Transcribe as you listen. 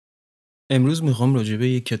امروز میخوام راجع به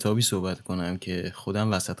یک کتابی صحبت کنم که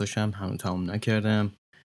خودم وسطاش هم هنوز تموم نکردم،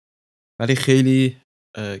 ولی خیلی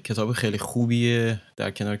کتاب خیلی خوبیه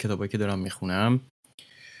در کنار کتابایی که دارم میخونم.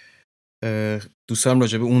 دوست دارم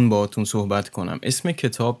راجع به اون باهاتون صحبت کنم. اسم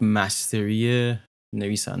کتاب مستری،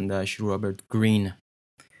 نویسنده‌اش رابرت گرین.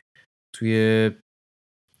 توی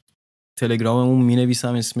تلگراممون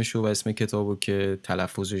مینویسم اسمشو و اسم کتابو که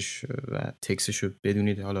تلفظش و تکستشو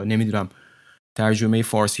بدونید. حالا نمیدونم ترجمه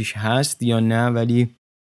فارسیش هست یا نه، ولی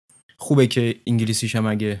خوبه که انگلیسیش هم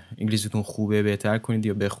اگه انگلیسیتون خوبه بهتر کنید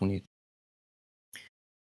یا بخونید.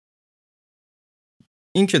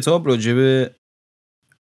 این کتاب راجع به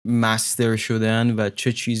مستر شدن و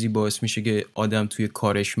چه چیزی باعث میشه که آدم توی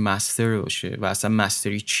کارش مستر باشه و اصلا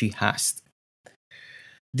مستری چی هست.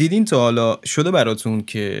 دیدین تا حالا شده براتون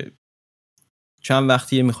که چند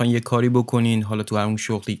وقتیه میخواین یه کاری بکنین، حالا تو همون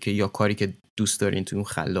شغلی که یا کاری که دوست دارین، تو اون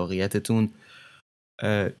خلاقیتتون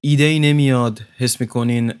ایده ای نمیاد، حس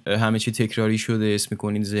میکنین همه چی تکراری شده، حس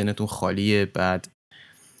میکنین ذهنتون خالیه، بعد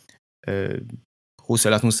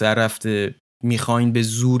حوصلتون سر رفته، میخواین به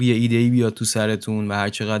زور یه ایده‌ای بیاد تو سرتون و هر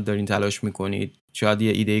چقدر دارین تلاش میکنید شاید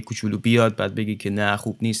یه ایده کوچولو بیاد بعد بگی که نه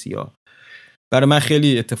خوب نیست. یا برای من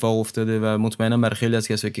خیلی اتفاق افتاده و مطمئنم برای خیلی از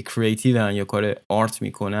کسایی که کریتیون یا کار آرت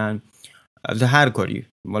میکنن، البته هر کاری،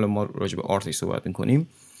 حالا ما راجع به آرتش صحبت میکنیم،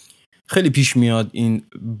 خیلی پیش میاد این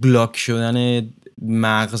بلاک شدن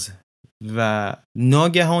مغز و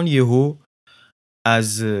ناگهان یهو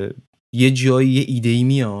از یه جایی یه ایده‌ای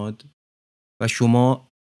میاد و شما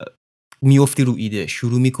میفتی رو ایده،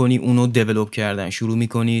 شروع میکنی اونو دیولپ کردن، شروع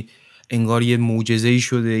میکنی انگار یه معجزه‌ای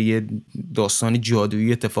شده، یه داستان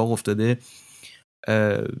جادویی اتفاق افتاده.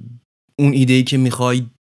 اون ایده‌ای که میخوای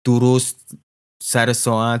درست سر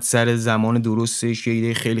ساعت سر زمان درستش یه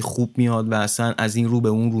ایده خیلی خوب میاد و اصلا از این رو به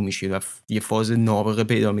اون رو میشه و یه فاز نابغه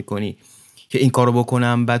پیدا میکنی که این کارو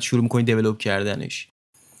بکنم، بعد شروع میکنی دیولپ کردنش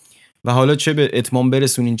و حالا چه به اتمام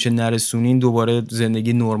برسونین چه نرسونین دوباره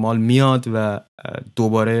زندگی نرمال میاد و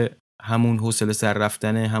دوباره همون حوصله سر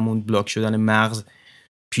رفتن، همون بلاک شدن مغز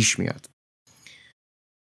پیش میاد.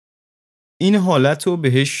 این حالت رو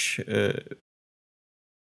بهش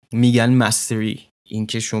میگن مستری، این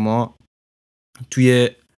که شما توی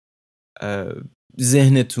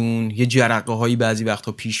ذهنتون یه جرقه هایی بعضی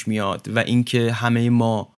وقتا پیش میاد و اینکه همه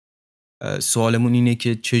ما سوالمون اینه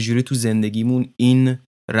که چجوری تو زندگیمون این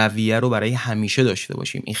رویه رو برای همیشه داشته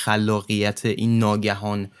باشیم، این خلاقیت، این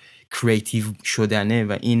ناگهان کریتیو شدنه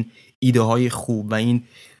و این ایده های خوب و این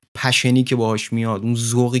پشنی که باهاش میاد، اون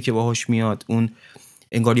ذوقی که باهاش میاد، اون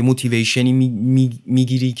انگاری موتیویشنی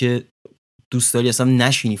میگیری که دوست داری اصلا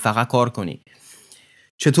نشینی فقط کار کنی.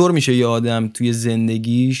 چطور میشه یه آدم توی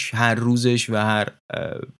زندگیش هر روزش و هر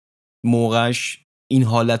موقعش این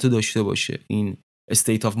حالت رو داشته باشه، این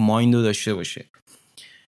state of mind رو داشته باشه؟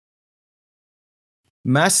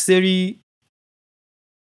 مستری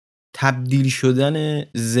تبدیل شدن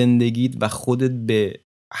زندگیت و خودت به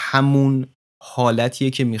همون حالتیه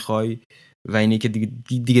که میخوای و اینه که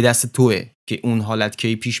دیگه دست توه که اون حالت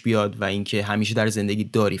کی پیش بیاد و اینکه همیشه در زندگی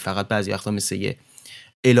داری، فقط بعضی وقتا مثل یه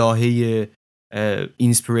الهه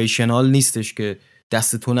اینسپیریشنال نیستش که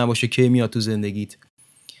دست تو نباشه کی میاد تو زندگیت.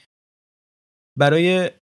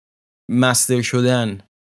 برای مستر شدن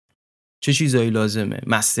چه چیزایی لازمه؟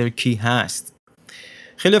 مستر کی هست؟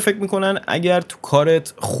 خیلی فکر میکنن اگر تو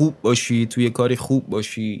کارت خوب باشی، توی کاری خوب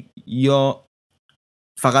باشی، یا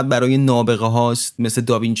فقط برای نابغه هاست مثل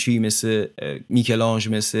داوینچی، مثل میکلانژ،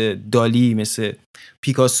 مثل دالی، مثل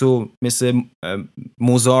پیکاسو، مثل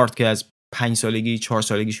موزارت که از 5 سالگی 4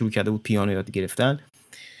 سالگی شروع کرده بود پیانو یاد گرفتن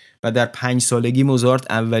و در 5 سالگی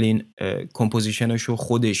موزارت اولین کمپوزیشنش رو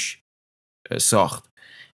خودش ساخت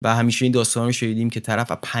و همیشه این داستان رو شنیدیم که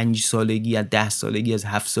طرف از 5 سالگی، از 10 سالگی، از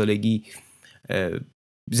 7 سالگی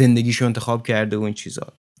زندگیشو انتخاب کرده و این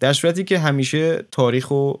چیزا، در صورتی که همیشه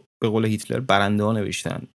تاریخو به قول هیتلر برنده ها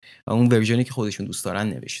نوشتن و اون ورژنی که خودشون دوست دارن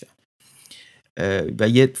نوشتن و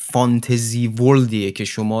یه فانتزی ورلدیه که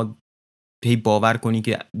شما پی باور کنی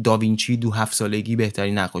که داوینچی دو 7 سالگی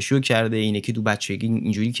بهترین نقاشی رو کرده، اینه که دو بچگی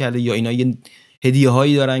اینجوری کرده، یا اینا یه هدیه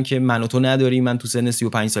هایی دارن که من و تو نداری، من تو سن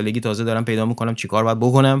 35 سالگی تازه دارم پیدا میکنم چیکار باید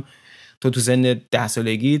بکنم، تو سن 10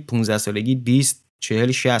 سالگی، 15 سالگی، 20،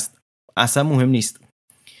 40، 60 اصلا مهم نیست.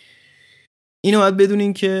 اینو باید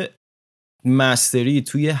بدونین که مستری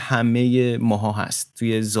توی همه ماها هست،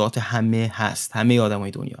 توی ذات همه هست، همه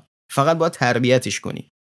آدمای دنیا، فقط باید تربیتش کنی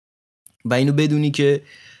و اینو بدونی که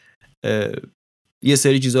یه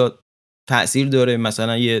سری چیزا تأثیر داره.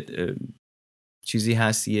 مثلا یه چیزی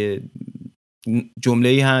هست، یه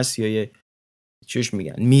جمله‌ای هست یا یه چیش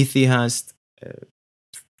میگن میثی هست،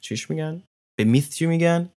 چیش میگن به میث چی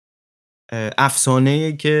میگن،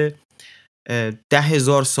 افسانه‌ای که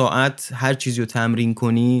 10,000 ساعت هر چیزی رو تمرین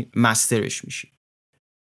کنی مسترش میشی.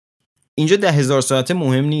 اینجا 10,000 ساعت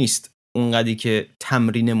مهم نیست، اونقدری که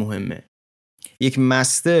تمرین مهمه. یک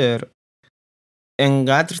مستر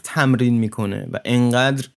انقدر تمرین میکنه و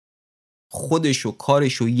انقدر خودش و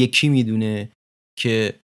کارش رو یکی میدونه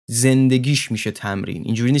که زندگیش میشه تمرین.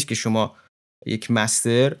 اینجوری نیست که شما یک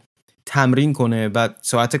مستر تمرین کنه و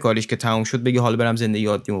ساعت کاریش که تموم شد بگه حالا برم زندگی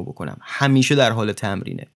عادیمو بکنم. همیشه در حال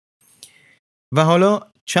تمرینه. و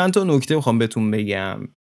حالا چند تا نکته میخوام بهتون بگم،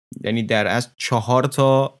 یعنی در از 4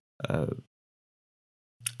 تا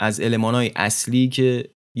از المان‌های اصلی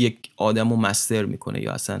که یک آدمو مستر میکنه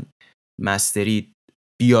یا اصلا مستری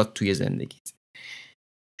بیاد توی زندگیت.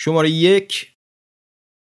 شماره 1،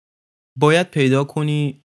 باید پیدا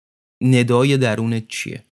کنی ندای درونت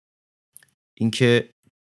چیه. اینکه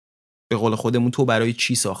به قول خودمون تو برای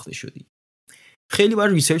چی ساخته شدی. خیلی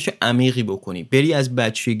باید ریسرچ عمیقی بکنی، بری از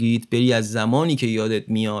بچگیت، بری از زمانی که یادت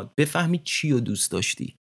میاد بفهمی چی رو دوست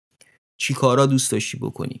داشتی، چی کارا دوست داشتی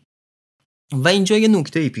بکنی. و اینجا یه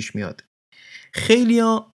نکته‌ای پیش میاد،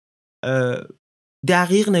 خیلیا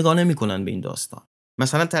دقیق نگاه نمی‌کنن به این داستان.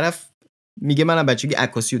 مثلا طرف میگه من از بچگی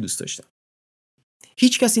عکاسی رو دوست داشتم.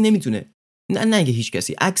 هیچ کسی نمیتونه، نگه هیچ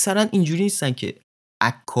کسی، اکثرا اینجوری نیستن که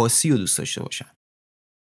عکاسی رو دوست داشته باشن.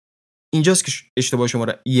 اینجاست که اشتباه شما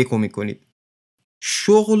رو یکو میکنید.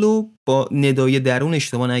 شغلو با ندای درون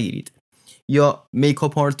اشتباه نگیرید. یا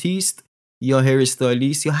میکاپ آرتیست یا هیر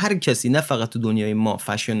استایلیست یا هر کسی، نه فقط تو دنیای ما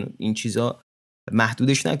فشن این چیزا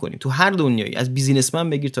محدودش نکنید، تو هر دنیایی، از بیزینسمن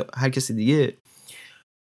بگیر تا هر کسی دیگه،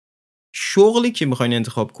 شغلی که میخواین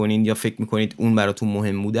انتخاب کنین یا فکر میکنید اون براتون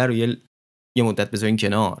مهم بوده رو یه مدت بذارین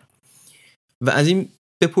کنار و از این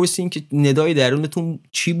بپرسین که ندای درونتون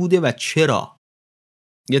چی بوده و چرا.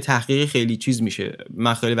 یه تحقیق خیلی چیز میشه.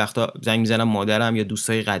 من خیلی وقتا زنگ میزنم مادرم یا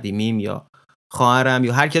دوستای قدیمیم یا خواهرم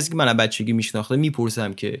یا هر کسی که من از بچگی میشناخته،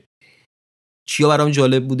 میپرسم که چیا برام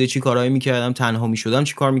جالب بوده، چی کارهایی میکردم، تنها میشدم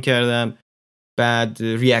چی کار میکردم، بعد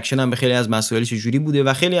ریاکشنم به خیلی از مسائل چجوری بوده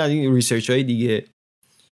و خیلی از این ریسرچ های دیگه.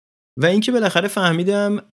 و اینکه بالاخره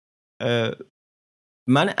فهمیدم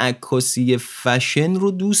من عکاسی فشن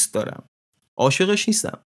رو دوست دارم، عاشقش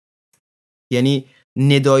نیستم. یعنی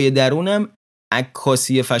ندای درونم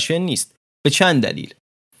عکاسی فشن نیست، به چند دلیل.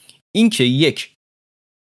 اینکه 1،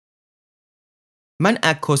 من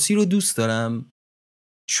عکاسی رو دوست دارم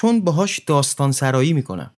چون باهاش داستان سرایی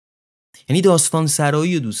میکنم، یعنی داستان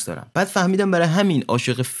سرایی رو دوست دارم. بعد فهمیدم برای همین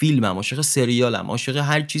عاشق فیلمم، عاشق سریالم، عاشق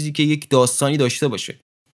هر چیزی که یک داستانی داشته باشه.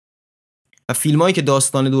 و فیلمایی که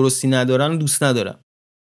داستان درستی ندارن دوست ندارم.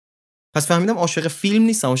 پس فهمیدم عاشق فیلم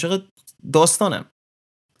نیستم، عاشق داستانم.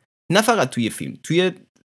 نه فقط توی فیلم، توی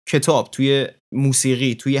کتاب، توی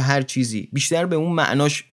موسیقی، توی هر چیزی، بیشتر به اون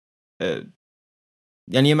معناش.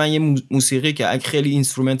 یعنی من یه موسیقی که اگه خیلی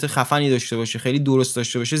اینسترومنت خفنی داشته باشه، خیلی درست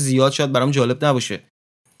داشته باشه، زیاد شاید برام جالب نباشه،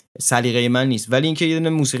 سلیقه من نیست. ولی اینکه یه دونه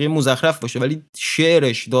موسیقی مزخرف باشه ولی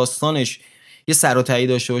شعرش، داستانش یه سر و تهی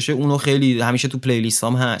داشته باشه، اونو خیلی همیشه تو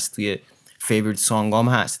پلیلیستام هست، توی فیوریت سانگام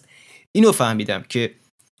هست. اینو فهمیدم که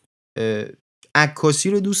عکاسی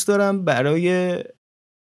رو دوست دارم برای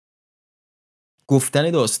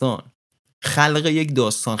گفتن داستان، خلق یک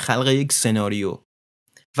داستان، خلق یک سناریو.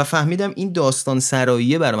 و فهمیدم این داستان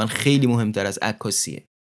سراییه برای من خیلی مهمتر از عکاسیه.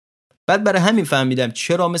 بعد برای همین فهمیدم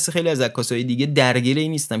چرا مثل خیلی از عکاسای دیگه درگیر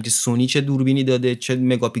این نیستم که سونی چه دوربینی داده، چه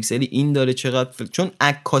مگاپیکسلی این داره، چقدر چون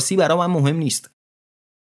عکاسی برای من مهم نیست.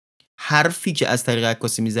 حرفی که از طریق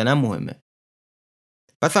عکاسی میزنم مهمه.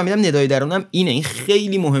 بعد فهمیدم ندای درونم اینه. این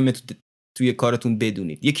خیلی مهمه توی کارتون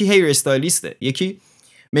بدونید. یکی هیر استایلیسته، یکی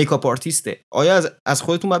میکاپ آرتیسته. آیا از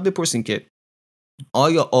خودتون باید بپرسین که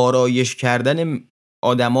آیا آرایش کردن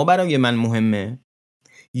آدما برای من مهمه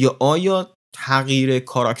یا آیا تغییر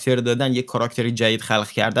کاراکتر دادن، یک کاراکتر جدید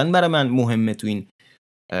خلق کردن برای من مهمه تو این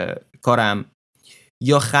کارم،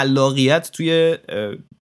 یا خلاقیت توی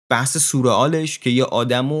بحث سورئالش که یه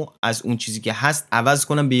آدمو از اون چیزی که هست عوض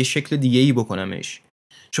کنم به یه شکل دیگه‌ای بکنمش.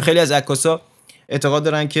 چون خیلی از عکاسا اعتقاد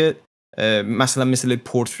دارن که مثلا مثل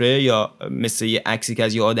پورتری یا مثل یه عکسی که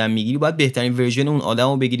از یه آدم میگیری باید بهترین ورژن اون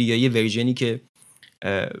آدمو بگیری یا یه ورژنی که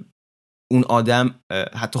اون آدم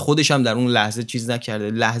حتی خودش هم در اون لحظه چیز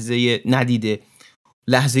نکرده، لحظه ندیده،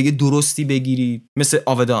 لحظه درستی بگیری، مثل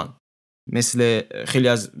آودان، مثل خیلی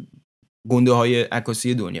از گنده های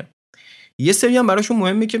عکاسی دنیا. یه سری هم براشون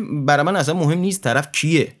مهمه که برای من اصلا مهم نیست طرف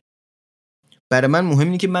کیه. برای من مهم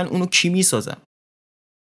اینه که من اونو کی میسازم.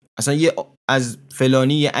 اصلا از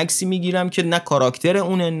فلانی یه عکسی میگیرم که نه کاراکتر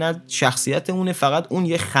اونه نه شخصیت اونه، فقط اون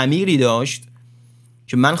یه خمیری داشت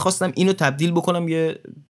که من خواستم اینو تبدیل بکنم یه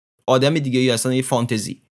آدم دیگه، یا اصلا یه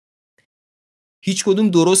فانتزی. هیچ کدوم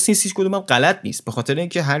درست نیست، هیچ کدوم هم غلط نیست، به خاطر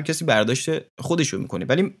اینکه هر کسی برداشت خودشو میکنه.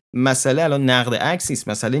 ولی مسئله الان نقد عکس نیست،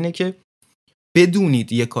 مسئله اینه که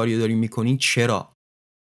بدونید یه کاری دارین میکنین چرا،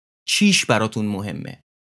 چیش براتون مهمه.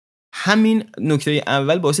 همین نکته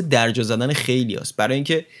اول باعث درجا زدن خیلی هست. برای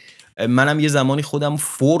اینکه منم یه زمانی خودم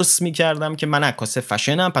فورس میکردم که من عکاس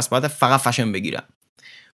فشنم، پس باید فقط فشن بگیرم.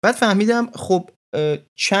 بعد فهمیدم خب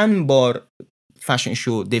چند بار فشن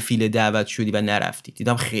شو دفیله دعوت شدی و نرفتی؟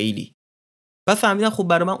 دیدم خیلی. بعد فهمیدم خب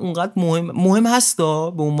برای من اونقدر مهم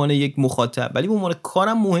هستا به عنوان یک مخاطب، ولی به عنوان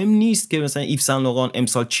کارم مهم نیست که مثلا ایف سن لوران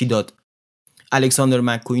امسال چی داد، الکساندر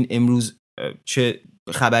مک‌کوین امروز چه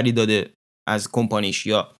خبری داده از کمپانیش،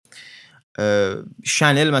 یا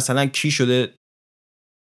شنل مثلا کی شده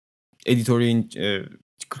ادیتور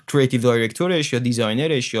کریتیو دایرکتورش یا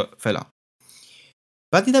دیزاینرش یا فلان.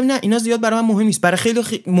 بعد دیدم نه اینا زیاد برای من مهم نیست. برای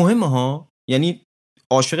خیلی مهمه ها، یعنی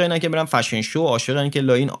عاشق اینن که برن فشن شو، عاشق اینن که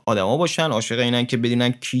لاین آدما باشن، عاشق اینن که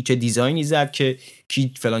بدونن کی چه دیزاینی زد، که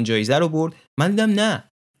کی فلان جایزه رو برد. من دیدم نه،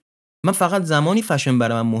 من فقط زمانی فشن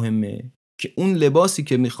برای من مهمه که اون لباسی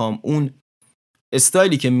که میخوام، اون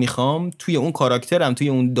استایلی که میخوام توی اون کاراکترم، توی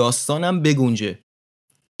اون داستانم بگنجه.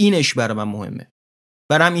 اینش برای من مهمه.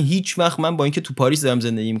 برای همین هیچ وقت من با اینکه تو پاریس دارم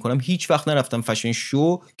زندگی میکنم، هیچ وقت نرفتم فشن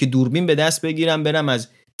شو که دوربین به دست بگیرم برم از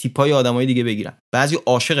تیپای آدمای دیگه بگیرم. بعضی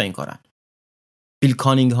عاشق این کارن. بیل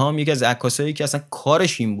کانینگهام یکی از عکاسایی که اصلا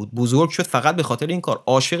کارش این بود، بزرگ شد فقط به خاطر این کار،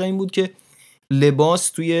 عاشق این بود که لباس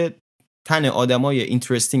توی تن آدمای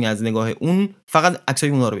اینترستینگ از نگاه اون فقط عکسای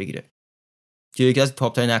اونها رو بگیره. که یکی از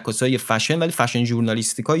تاپ ترین عکاسای فشن، ولی فشن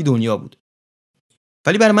ژورنالیستیکای دنیا بود.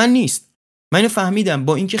 ولی برای من نیست. من اینو فهمیدم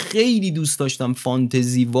با اینکه خیلی دوست داشتم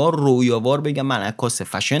فانتزیوار، رویاوار بگم من عکاس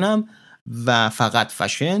فشنم و فقط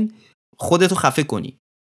فشن، خودتو خفه کنی.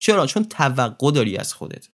 چرا؟ چون توقع داری از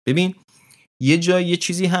خودت. ببین یه جای یه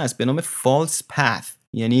چیزی هست به نام false path،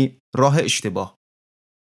 یعنی راه اشتباه،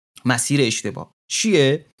 مسیر اشتباه.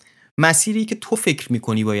 چیه؟ مسیری که تو فکر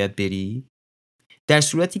میکنی باید بری، در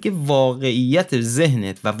صورتی که واقعیت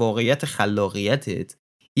ذهنت و واقعیت خلاقیتت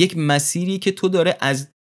یک مسیری که تو داره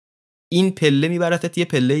از این پله میبرتت یه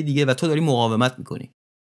پله دیگه و تو داری مقاومت میکنی.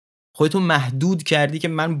 خودتو محدود کردی که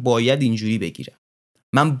من باید اینجوری بگیرم،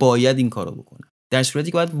 من باید این کارو بکنم، در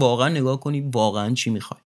صورتی که باید واقعا نگاه کنی واقعا چی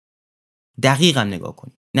میخوای، دقیقاً نگاه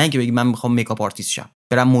کنی. نه اینکه بگی من میخوام میکاپ آرتیست شم،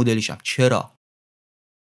 برم مدل شم. چرا؟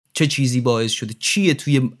 چه چیزی باعث شده؟ چیه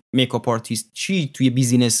توی میکاپ آرتیست، چی توی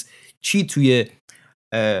بیزینس، چی توی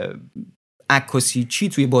عکاسی، چی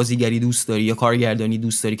توی بازیگری دوست داری یا کارگردانی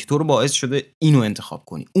دوست داری که تو رو باعث شده اینو انتخاب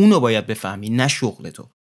کنی؟ اونو باید بفهمی، نه شغل تو.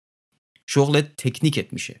 شغل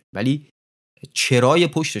تکنیکت میشه، ولی چرای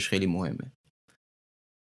پشتش خیلی مهمه.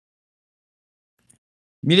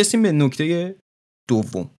 میرسیم به نکته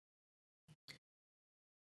دوم.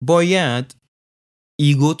 باید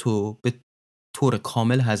ایگو تو به طور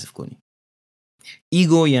کامل حذف کنی.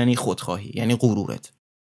 ایگو یعنی خودخواهی، یعنی غرورت.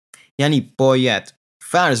 یعنی باید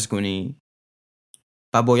فرض کنی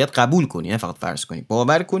و باید قبول کنی، نه فقط فرض کنی،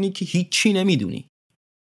 باور کنی که هیچی نمیدونی.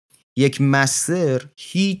 یک مستر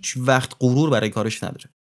هیچ وقت غرور برای کارش نداره،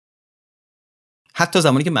 حتی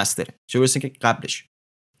زمانی که مستره، چه برسه که قبلش.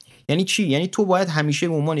 یعنی چی؟ یعنی تو باید همیشه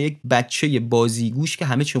به عنوان یک بچه بازیگوش که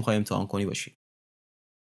همه چی می‌خوای امتحان کنی باشی.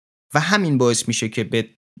 و همین باعث میشه که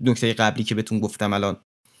به نکته قبلی که بهتون گفتم الان،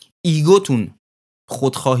 ایگوتون،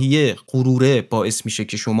 خودخواهیه، غروره باعث میشه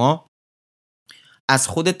که شما از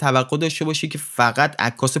خودت توقع داشته باشی که فقط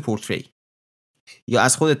عکاس پورتری، یا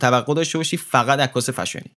از خودت توقع داشته باشی فقط عکاس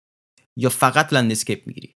فشنی، یا فقط لندسکیپ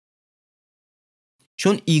میگیری.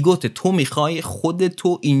 چون ایگوت، تو میخوای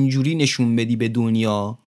خودتو اینجوری نشون بدی به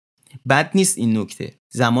دنیا. بد نیست این نکته،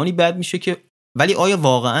 زمانی بد میشه که ولی آیا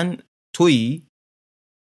واقعا تویی؟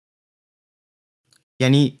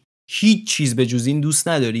 یعنی هیچ چیز به جز این دوست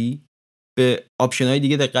نداری؟ به آپشن‌های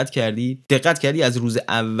دیگه دقت کردی؟ دقت کردی از روز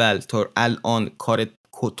اول تا الان کارت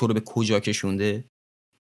تو رو به کجا کشونده؟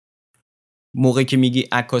 موقعی که میگی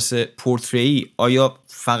عکاس پورتری، آیا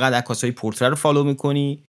فقط عکاسای پورتری رو فالو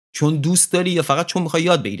میکنی چون دوست داری، یا فقط چون میخوای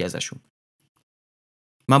یاد بگیری ازشون؟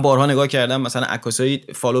 من بارها نگاه کردم، مثلا عکاسایی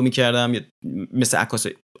فالو میکردم مثل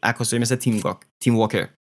عکاسای مثل تیم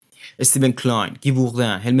واکر، استیون کلاین، گی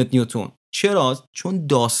بوردن، هلمت نیوتون. چرا؟ چون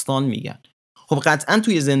داستان میگن. خب قطعا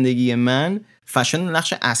توی زندگی من فشن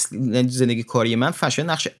نقش اصلی، زندگی کاری من فشن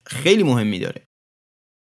نقش خیلی مهمی داره.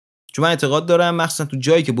 چون من اعتقاد دارم مخصوصا تو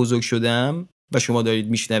جایی که بزرگ شدم و شما دارید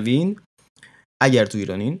میشنوین، اگر تو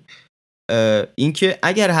ایرانین، اینکه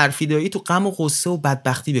اگر حرفی داری تو غم و غصه و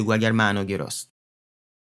بدبختی بگو اگر معناگراست.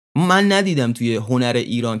 من ندیدم توی هنر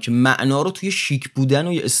ایران که معنا رو توی شیک بودن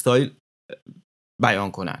و یه استایل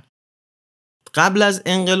بیان کنن. قبل از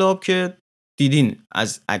انقلاب که دیدین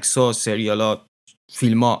از عکس‌ها، سریال‌ها،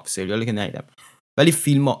 فیلم‌ها، سریالی که ندیدم، ولی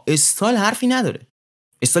فیلم‌ها استایل حرفی نداره.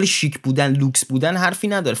 استایل شیک بودن، لوکس بودن حرفی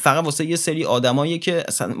نداره. فقط واسه یه سری آدمایی که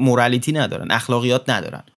اصلا مورالیتی ندارن، اخلاقیات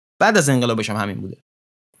ندارن. بعد از انقلابش هم همین بوده.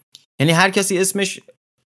 یعنی هر کسی اسمش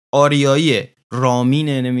آریایی،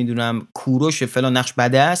 رامینه، نمیدونم کوروش، فلان، نقش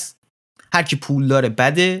بده است. هر کی پول داره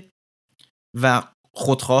بده و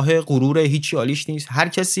خودخواه، غرور، هیچی حالیش نیست. هر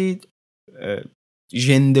کسی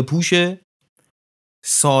ژنده پوشه،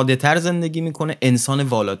 ساده تر زندگی میکنه، انسان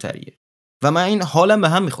والاتریه. و من این حالم به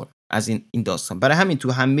هم میخوره از این داستان. برای همین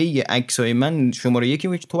تو همه عکسای من شماره یکی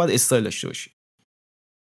میگه تو باید استایل داشته باشی،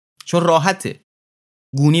 چون راحته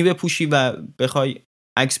گونی بپوشی و بخوای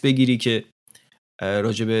عکس بگیری که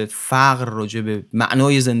راجب فقر، راجب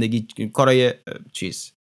معنای زندگی، کارای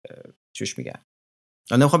چیش میگن،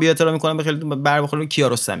 من نمیخوام بی احترامی کنم به خیلی بر بخوره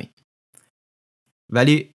کیارستمی،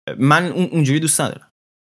 ولی من اونجوری دوست ندارم.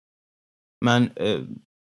 من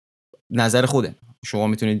نظر خودم، شما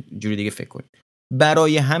میتونید جوری دیگه فکر کنید.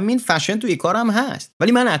 برای همین فشن توی کارم هست،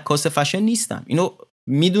 ولی من عکاس فشن نیستم. اینو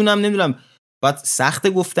میدونم، نمیدونم باید سخت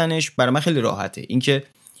گفتنش، برای من خیلی راحته. اینکه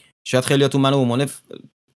شاید خیلیاتون منو به عنوان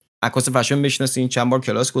عکاس فشن بشناسین، چند بار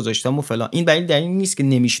کلاس گذاشتم و فلان، این دلیل نیست که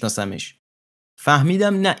نمیشناسمش.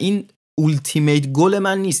 فهمیدم نه، این اولتیمیت گل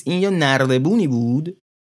من نیست، این یه نردبونی بود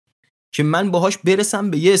که من باهاش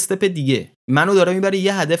برسم به یه استپ دیگه. منو داره میبره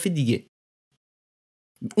یه هدف دیگه.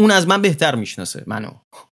 اون از من بهتر میشناسه منو،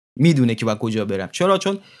 میدونه که باید کجا برم. چرا؟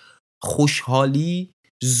 چون خوشحالی،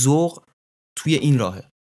 ذوق توی این راهه.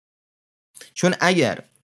 چون اگر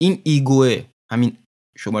این ایگوه، همین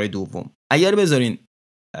شماره دوم، اگر بذارین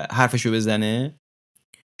حرفشو بزنه،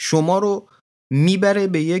 شما رو میبره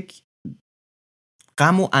به یک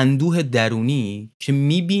غم و اندوه درونی که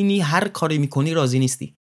میبینی هر کاری میکنی راضی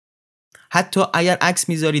نیستی. حتی اگر عکس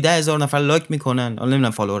میذاری 10,000 نفر لایک میکنن، حالا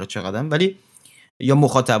نمیدونم فالوور چقدرن، ولی یا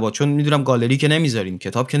مخاطبا، چون میدونم گالری که نمیذارین،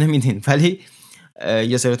 کتاب که نمیدین، ولی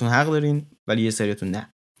یه سریتون حق دارین ولی یه سریتون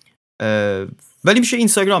نه. ولی میشه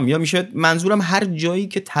اینستاگرام، یا میشه، منظورم هر جایی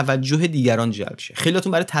که توجه دیگران جلب شه.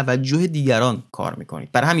 خیلیاتون برای توجه دیگران کار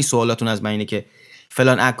میکنید. برای همین سوالاتون از من اینه که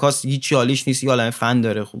فلان عکاس هیچ حالیش نیست، یا عالمه فن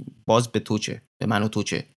داره. خب باز به تو چه؟ به من و تو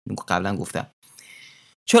چه؟ قبلا گفتم.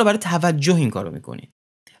 چرا برای توجه این کارو میکنید؟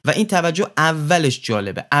 و این توجه اولش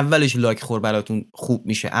جالبه، اولش لایک خور براتون خوب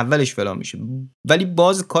میشه، اولش فلان میشه، ولی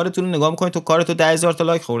باز کارتون رو نگاه میکنید، تو کارتو 10,000 تا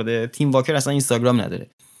لایک خورده. تیم واکر اصلا اینستاگرام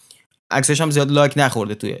نداره، عکسش هم زیاد لایک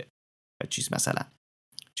نخورده توی چیز، مثلا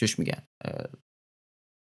چش میگن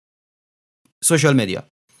سوشال مدیا،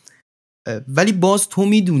 ولی باز تو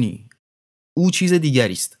میدونی او چیز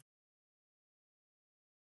دیگری است.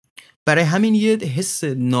 برای همین یه حس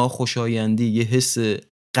ناخوشایندی، یه حس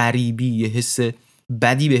غریبی، یه حس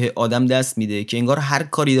بدی به آدم دست میده که انگار هر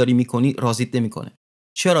کاری داری میکنی راضیت نمیکنه.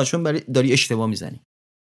 چرا؟ چون داری اشتباه میزنی.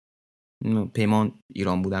 پیمان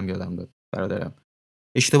ایران بودم یادم داد برادرم،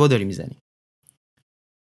 اشتباه داری میزنی،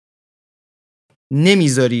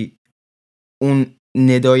 نمیذاری اون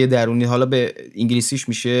ندای درونی، حالا به انگلیسیش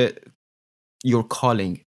میشه your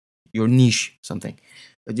calling, your niche, something،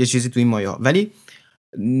 یه چیزی تو این مایه ها، ولی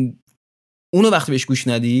اونو وقتی بهش گوش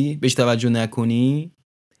ندی، بهش توجه نکنی،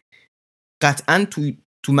 قطعا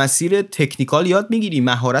تو مسیر تکنیکال یاد میگیری،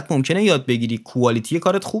 مهارت ممکنه یاد بگیری، کوالیتی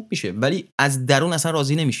کارت خوب میشه، ولی از درون اصلا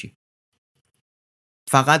راضی نمیشی.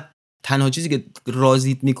 فقط تنها چیزی که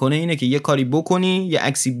راضیت میکنه اینه که یه کاری بکنی، یه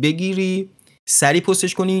عکسی بگیری، سری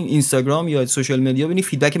پستش کنی اینستاگرام یا سوشال مدیا، ببینی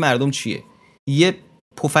فیدبک مردم چیه، یه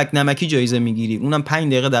پفک نمکی جایزه میگیری، اونم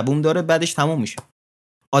 5 دقیقه دووم داره، بعدش تموم میشه،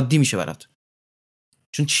 عادی میشه برات،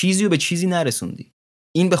 چون چیزی رو به چیزی نرسوندی.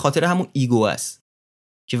 این به خاطر همون ایگو است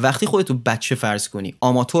که وقتی خودتو بچه فرض کنی،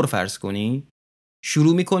 آماتور فرض کنی،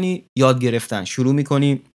 شروع میکنی یاد گرفتن، شروع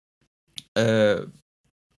میکنی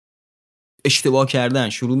اشتباه کردن،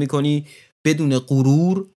 شروع میکنی بدون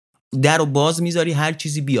غرور در رو باز میذاری هر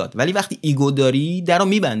چیزی بیاد. ولی وقتی ایگو داری در رو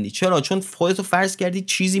میبندی. چرا؟ چون خودتو فرض کردی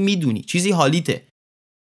چیزی میدونی، چیزی حالیته،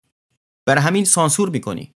 برای همین سانسور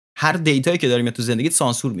میکنی هر دیتایی که داری میاد تو زندگیت،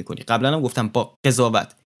 سانسور میکنی. قبلا هم گفتم با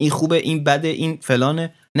قضاوت، این خوبه، این بده، این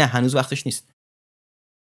فلانه، نه هنوز وقتش نیست.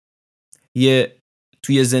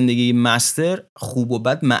 توی زندگی مستر خوب و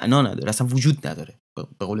بد معنا نداره، اصلا وجود نداره.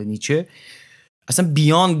 به قول نیچه اصلا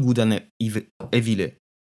بیان بودن اویله،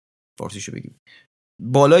 فارسیشو بگیم،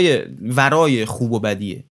 بالای ورای خوب و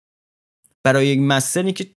بدیه. برای یک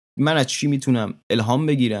مستری که من از چی میتونم الهام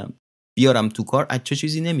بگیرم بیارم تو کار، از چه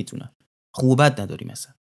چیزی نمیتونم. خوب و بد نداری.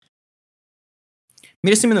 مثلا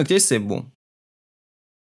میرسیم به نکته سوم.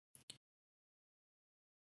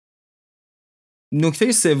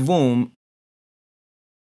 نکته سوم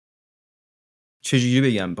چجوری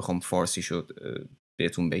بگم، بخوام فارسی شد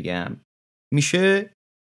بهتون بگم، میشه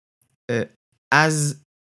از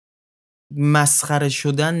مسخره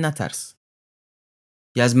شدن نترس،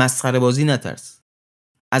 یا از مسخره بازی نترس،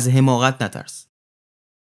 از حماقت نترس.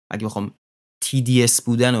 اگه بخوام TDS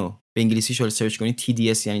بودن رو به انگلیسی شو سرچ کنید،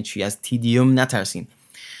 TDS یعنی چی؟ از تیدیوم نترسین،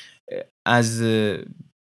 از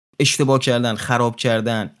اشتباه کردن، خراب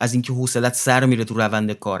کردن، از اینکه حوصلت سر میره تو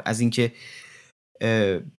روند کار، از اینکه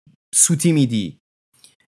سوتی میدی،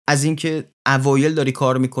 از اینکه اوایل داری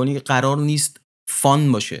کار میکنی قرار نیست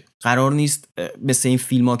فان باشه، قرار نیست مثل این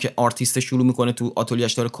فیلم ها که آرتیست شروع میکنه تو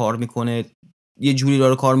آتلیه‌اش داره کار میکنه، یه جوری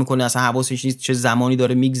داره کار میکنه اصلا حواسش نیست چه زمانی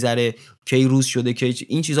داره میگذره، کی روز شده، کی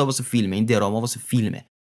این چیزا واسه فیلمه، این دراما واسه فیلمه.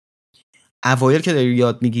 اوایل که داری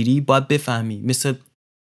یاد میگیری باید بفهمی مثل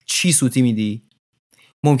چی سوتی میدی.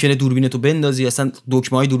 ممکنه دوربینتو بندازی اصلا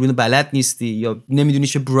دکمه‌های دوربین بلد نیستی، یا نمیدونی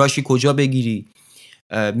چه براشی کجا بگیری،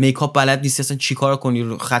 میکاپ بلد نیستی اصلا چیکار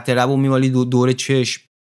کنی، خط ربو میمالی دور چشم،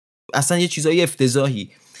 اصلا یه چیزای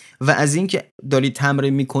افتضاحی. و از این که داری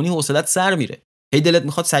تمرین میکنی حوصلت سر میره، هی دلت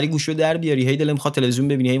میخواد سری گوشو در بیاری، هی دلت میخواد تلویزیون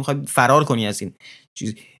ببینی، هی میخواد فرار کنی از این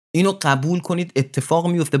چیز. اینو قبول کنید اتفاق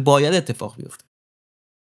میفته، باید اتفاق بیفته.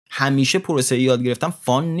 همیشه پروسه یاد گرفتن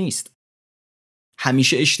فان نیست،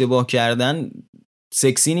 همیشه اشتباه کردن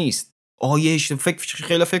سکسی نیست.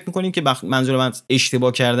 خیلی فکر میکنین که منظور من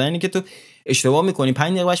اشتباه کردن اینه که تو اشتباه میکنی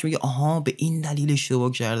 5 دقیقه بعدش میگی آها به این دلیل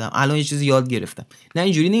اشتباه کردم، الان یه چیزی یاد گرفتم. نه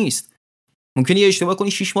اینجوری نیست. ممکنه یه اشتباه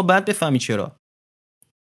کنی 6 ماه بعد بفهمی چرا.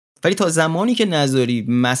 ولی تا زمانی که نذاری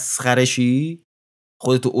مسخره شی،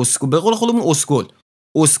 خودتو اسکول، به قول خودمون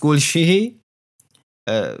اسکول شی،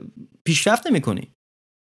 پیشرفت نمیکنی.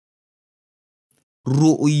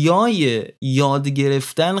 رؤیای یاد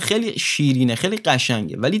گرفتن خیلی شیرینه، خیلی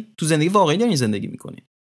قشنگه، ولی تو زندگی واقعی دارین زندگی میکنین.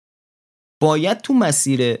 باید تو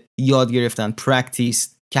مسیر یاد گرفتن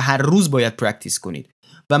پرکتیس، که هر روز باید پرکتیس کنید.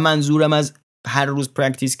 و منظورم از هر روز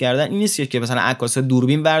پرکتیس کردن این نیست که مثلا عکاسا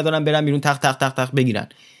دوربین بردارن برن بیرون تق تق تق تق بگیرن.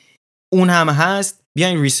 اون هم هست،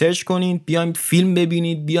 بیاین ریسرچ کنین، بیاین فیلم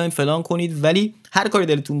ببینید، بیاین فلان کنید، ولی هر کاری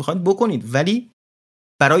دلتون میخواد بکنید، ولی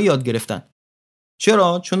برای یاد گرفتن.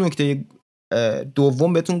 چرا؟ چون نکته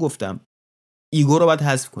دوم بهتون گفتم، ایگو رو باید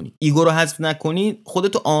حذف کنی. ایگو رو حذف نکنی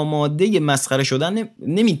خودتو آماده مسخره شدن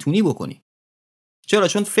نمیتونی بکنی. چرا؟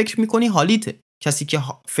 چون فکر میکنی حالیته. کسی که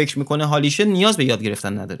فکر میکنه حالیشه نیاز به یاد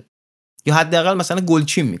گرفتن نداره، یا حداقل مثلا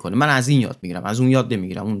گلچین میکنه، من از این یاد میگیرم از اون یاد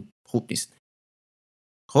نمیگیرم، اون خوب نیست.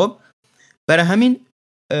 خب برای همین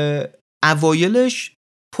اوایلش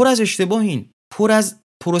پر از اشتباهین، پر از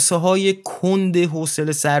پروسه های کند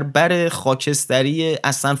حوصله سربر خاکستری،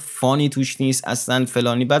 اصلا فانی توش نیست، اصلا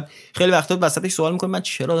فلانی. بعد خیلی وقتا وسطش سوال میکنم من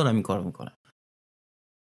چرا دارم این کارو میکنم.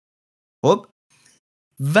 خب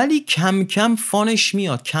ولی کم کم فانش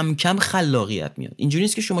میاد، کم کم خلاقیت میاد. اینجوری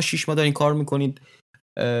نیست که شما 6 ماه دارین کار میکنید،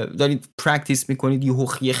 دارید پرکتیس میکنید،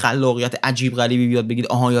 یه خلاقیت عجیب غریبی بیاد بگید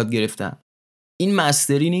آها یاد گرفتم. این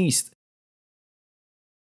مستری نیست.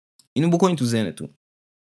 اینو بکنید تو ذهنتون.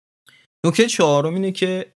 نکته چهارم اینه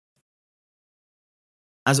که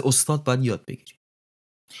از استاد باید یاد بگیری.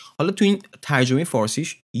 حالا تو این ترجمه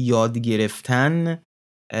فارسیش یاد گرفتن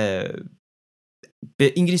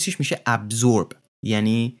به انگلیسیش میشه ابزورب،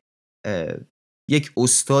 یعنی یک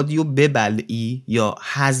استادی رو ببلعی یا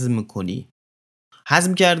هضم کنی.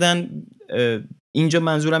 هضم کردن اینجا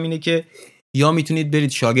منظورم اینه که یا میتونید برید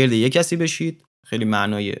شاگرد یک کسی بشید، خیلی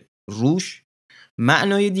معنای روش.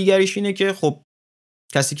 معنای دیگریش اینه که خب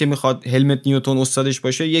کسی که میخواد هلمت نیوتن استادش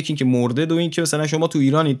باشه، یکی این که مرده، دو این که مثلا شما تو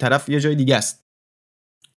ایرانی، طرف یه جای دیگه است،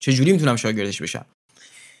 چجوری میتونم شاگردش بشم؟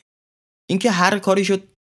 اینکه هر کاریشو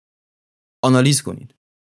آنالیز کنید،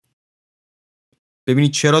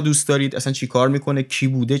 ببینید چرا دوست دارید، اصلا چی کار میکنه، کی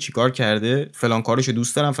بوده، چی کار کرده، فلان کارشو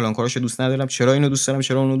دوست دارم، فلان کارشو دوست ندارم، چرا اینو دوست دارم،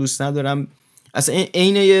 چرا اونو دوست ندارم. اصلا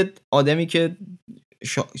عین یه آدمی که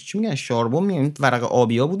چی میگن شاربون میگن، ورق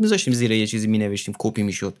آبیا بود میذاشتیم زیر یه چیزی مینوشتیم کپی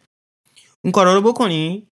میشد. اون کارا رو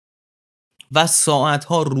بکنی و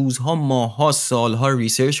ساعت‌ها، روزها، ماه‌ها، سال‌ها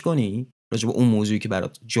ریسرچ کنی راجع به اون موضوعی که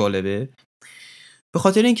برات جالبه. به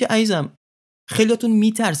خاطر اینکه عزیزم خیلیاتون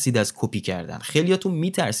میترسید از کپی کردن، خیلیاتون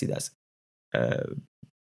میترسید از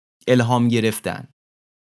الهام گرفتن.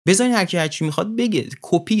 بذارین هر کی هر چی میخواد بگه.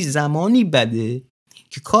 کپی زمانی بده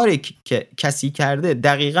که کاری که کسی کرده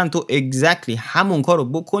دقیقاً تو اگزکتلی همون کارو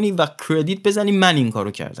بکنی و کردیت بزنی من این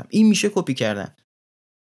کارو کردم. این میشه کپی کردن.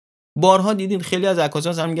 بارها دیدین خیلی از عکاسا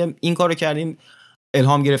مثلا میگن این کارو کردیم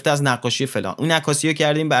الهام گرفته از نقاشی فلان، اون عکاسیو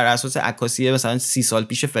کردیم بر اساس عکاسی مثلا 30 سال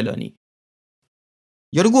پیش فلانی.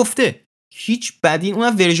 یارو گفته هیچ بدی،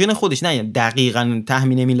 اون ورژن خودش، نه یعنی دقیقاً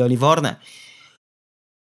تخمین میلالیوار، نه.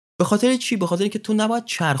 به خاطر چی؟ به خاطر که تو نباید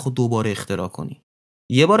چرخو دوباره اختراع کنی.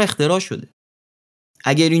 یه بار اختراع شده.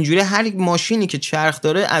 اگر اینجوری هر ماشینی که چرخ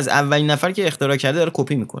داره از اولین نفر که اختراع کرده داره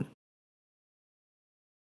کپی میکنه.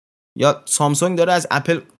 یا سامسونگ داره از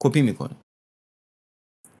اپل کپی میکنه،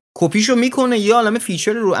 کپیشو میکنه یه عالمه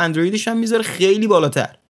فیچر رو اندرویدش هم میذاره خیلی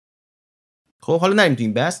بالاتر. خب حالا نریم تو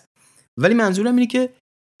این بحث، ولی منظورم اینه که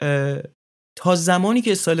تا زمانی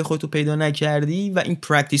که استایل خودتو پیدا نکردی و این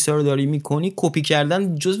پرکتیس ها رو داری میکنی، کپی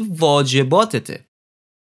کردن جزو واجباتته.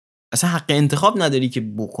 اصلا حق انتخاب نداری که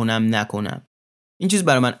بکنم نکنم. این چیز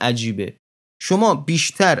برای من عجیبه. شما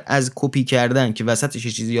بیشتر از کپی کردن که وسطش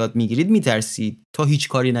یه چیزی یاد میگیرید میترسید تا هیچ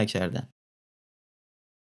کاری نکردن.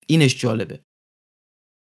 اینش جالبه.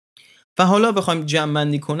 و حالا بخوایم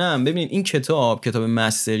جمع‌بندی کنم، ببینید این کتاب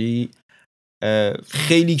مستری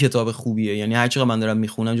خیلی کتاب خوبیه. یعنی هر چقدر من دارم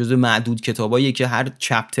میخونم جزو معدود کتاباییه که هر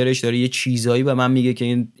چپترش داره یه چیزایی به من میگه که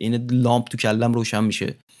این لامپ تو کلم روشن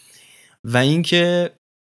میشه. و اینکه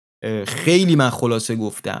خیلی من خلاصه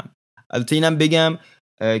گفتم. البته اینم بگم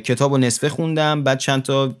کتابو نصفه خوندم، بعد چند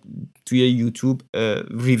تا توی یوتیوب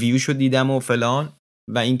ریویوشو دیدم و فلان،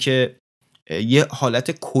 و اینکه یه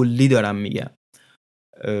حالت کلی دارم میگم.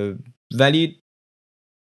 ولی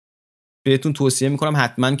بهتون توصیه میکنم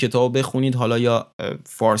حتما کتاب بخونید. حالا یا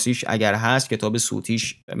فارسیش اگر هست، کتاب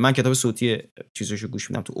صوتیش، من کتاب صوتی چیزشو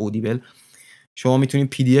گوش میدم تو اودیبل، شما میتونید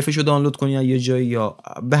پی دی افشو دانلود کنید یه جایی یا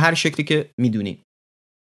به هر شکلی که میدونید.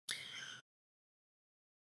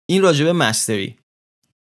 این راجبه مستری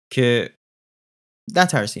که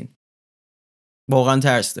نترسین، واقعا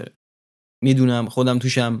ترس داره، میدونم خودم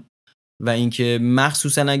توشم. و اینکه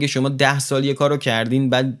مخصوصا اگه شما 10 سال یه کارو کردین،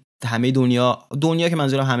 بعد همه دنیا که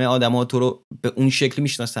منظورم همه آدما تو رو به اون شکل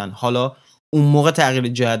میشناسن، حالا اون موقع تغییر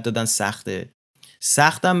جهت دادن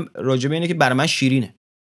سختم راجبه اینه که برای من شیرینه.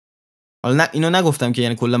 حالا نه اینو نگفتم که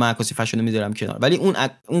یعنی کلا من عکاسی فشن رو میذارم کنار، ولی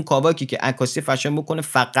اون کاواکی که عکاسی فشن بکنه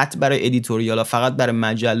فقط برای ادیتوریالا، فقط برای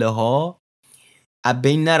مجله ها،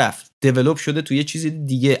 بین نرفت، دیولپ شده تو یه چیز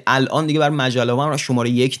دیگه. الان دیگه برای مجله ها شماره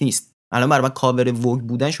 1 نیست. الان برای من کاور ووگ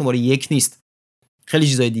بودن شماره 1 نیست، خیلی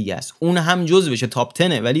چیزای دیگه است. اون هم جزو بشه تاپ 10،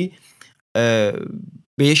 ولی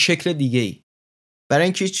به یه شکل دیگه ای. برای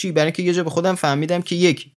اینکه چی؟ برای اینکه یه جا به خودم فهمیدم که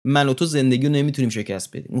یک، من و تو زندگی رو نمیتونیم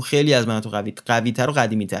شکست بدیم. اون خیلی از من و تو قوی‌تر و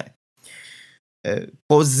قدیمی‌تره.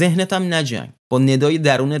 با ذهنت هم نجنگ، با ندای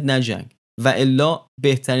درونت نجنگ، و الا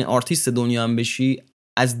بهترین آرتیست دنیا هم بشی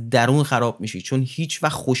از درون خراب میشی، چون هیچ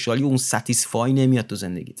وقت خوشحالی و اون ساتیسفای نمیاد تو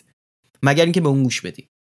زندگیت مگر اینکه به اون گوش بدی.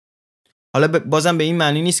 حالا بازم به این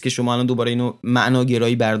معنی نیست که شما الان دوباره اینو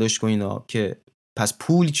معناگرایی برداشت کنین که پس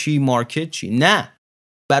پول چی، مارکت چی. نه،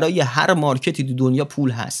 برای هر مارکتی تو دنیا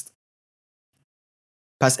پول هست.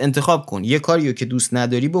 پس انتخاب کن یه کاریو که دوست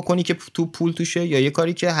نداری بکنی که تو پول توشه، یا یه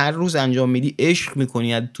کاری که هر روز انجام میدی عشق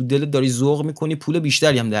میکنی، از تو دلت داری ذوق میکنی، پول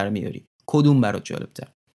بیشتری هم در میاری. کدوم برات جالب‌تر؟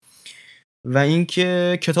 و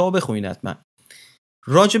اینکه کتاب بخونید حتما.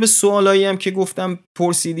 راجع به سوالایی هم که گفتم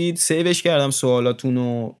پرسیدید، سیوش کردم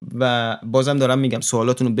سوالاتونو و بازم دارم میگم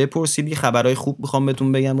سوالاتونو بپرسید. یه خبرای خوب میخوام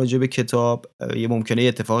بهتون بگم راجع به کتاب. یه ممکنه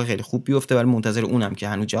اتفاق خیلی خوب بیفته، ولی منتظر اونم که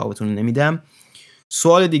هنوز جوابتون رو نمیدم.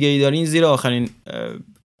 سوال دیگه ای دارین زیر آخرین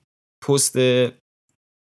پست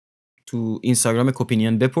تو اینستاگرام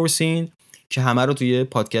کوپینین بپرسین که همه رو توی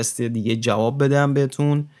پادکست دیگه جواب بدم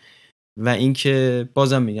بهتون. و اینکه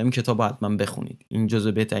بازم میگم این کتابو حتما بخونید. این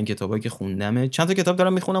جزو بهترین کتابایی که خوندمه. چند تا کتاب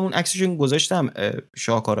دارم میخونم، اون عکسشون گذاشتم،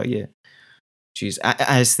 شاهکارهای چیز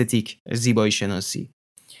استتیک، زیبایی شناسی،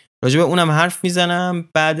 راجع به اونم حرف میزنم.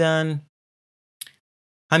 بعدن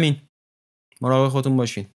همین، مراقب خودتون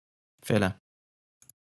باشین. فعلا.